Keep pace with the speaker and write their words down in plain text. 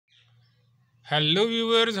Hello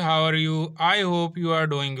viewers, how are you? I hope you are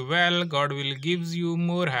doing well. God will gives you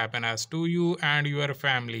more happiness to you and your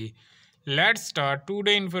family. Let's start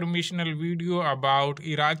today's informational video about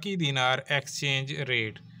Iraqi Dinar exchange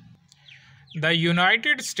rate. The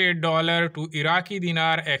United States dollar to Iraqi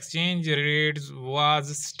Dinar exchange rates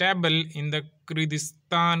was stable in the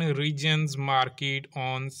Kurdistan region's market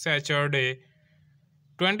on Saturday,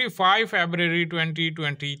 25 February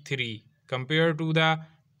 2023 compared to the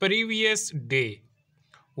previous day.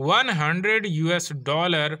 100 US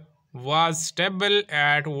dollar was stable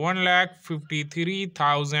at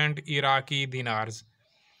 1,53,000 Iraqi dinars.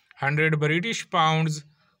 100 British pounds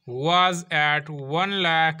was at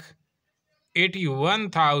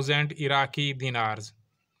 1,81,000 Iraqi dinars.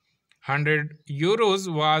 100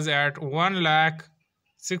 euros was at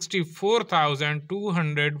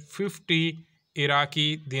 1,64,250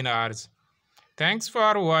 Iraqi dinars. Thanks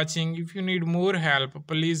for watching. If you need more help,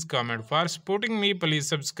 please comment. For supporting me, please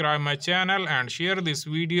subscribe my channel and share this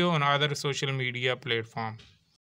video on other social media platforms.